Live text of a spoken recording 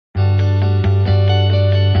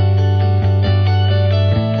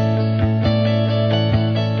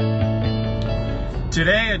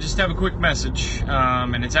Today I just have a quick message,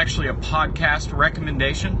 and it's actually a podcast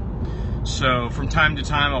recommendation. So from time to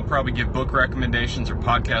time I'll probably give book recommendations or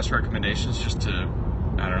podcast recommendations just to,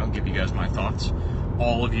 give you guys my thoughts.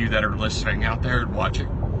 All of you that are listening out there and watching,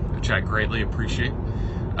 which I greatly appreciate.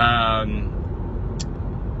 The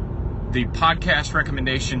podcast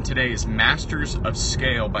recommendation today is Masters of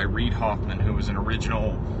Scale by Reid Hoffman, who was an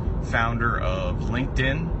original founder of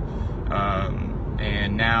LinkedIn,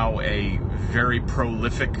 and now a very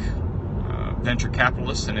prolific venture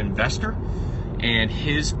capitalist and investor. And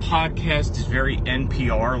his podcast is very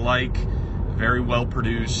NPR-like, very well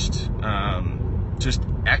produced, just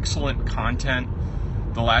excellent content.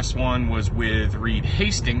 The last one was with Reed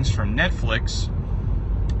Hastings from Netflix,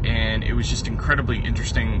 and it was just incredibly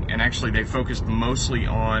interesting. And actually they focused mostly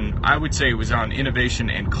on, I would say it was on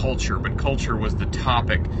innovation and culture, but culture was the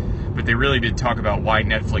topic. But they really did talk about why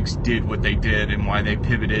Netflix did what they did and why they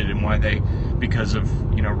pivoted and why they, because of,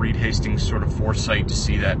 Reed Hastings' sort of foresight to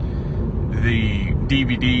see that the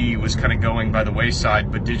DVD was kind of going by the wayside,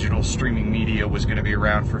 but digital streaming media was going to be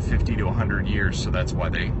around for 50 to 100 years. So that's why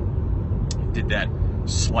they did that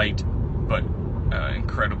slight but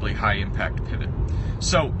incredibly high impact pivot.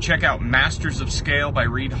 So check out Masters of Scale by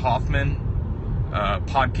Reid Hoffman,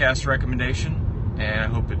 podcast recommendation, and I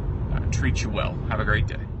hope it treats you well. Have a great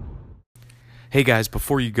day. Hey guys,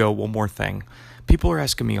 before you go, one more thing. People are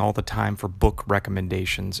asking me all the time for book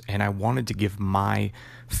recommendations, and I wanted to give my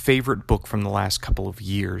favorite book from the last couple of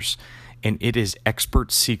years, and it is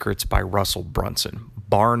Expert Secrets by Russell Brunson.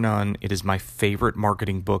 Bar none, it is my favorite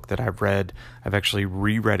marketing book that I've read. I've actually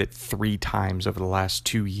reread it 3 times over the last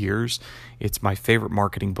 2 years. It's my favorite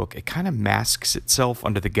marketing book. It kind of masks itself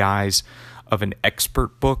under the guise of an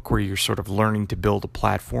expert book where you're sort of learning to build a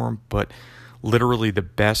platform, but literally the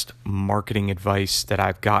best marketing advice that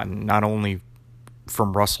I've gotten, not only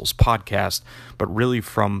from Russell's podcast, but really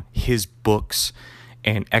from his books.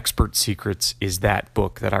 And Expert Secrets is that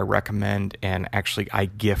book that I recommend and actually I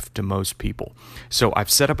gift to most people. So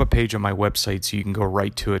I've set up a page on my website so you can go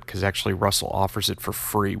right to it, because actually Russell offers it for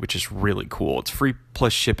free, which is really cool. It's free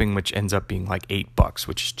plus shipping, which ends up being like $8,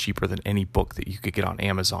 which is cheaper than any book that you could get on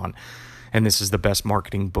Amazon. And this is the best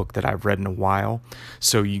marketing book that I've read in a while.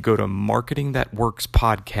 So you go to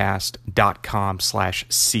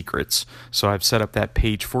marketingthatworkspodcast.com/secrets. So I've set up that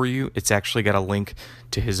page for you. It's actually got a link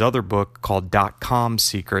to his other book called .com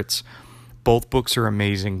Secrets. Both books are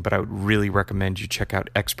amazing, but I would really recommend you check out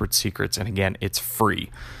Expert Secrets. And again, it's free.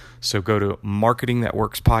 So go to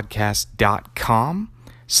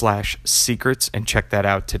marketingthatworkspodcast.com/secrets and check that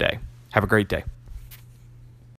out today. Have a great day.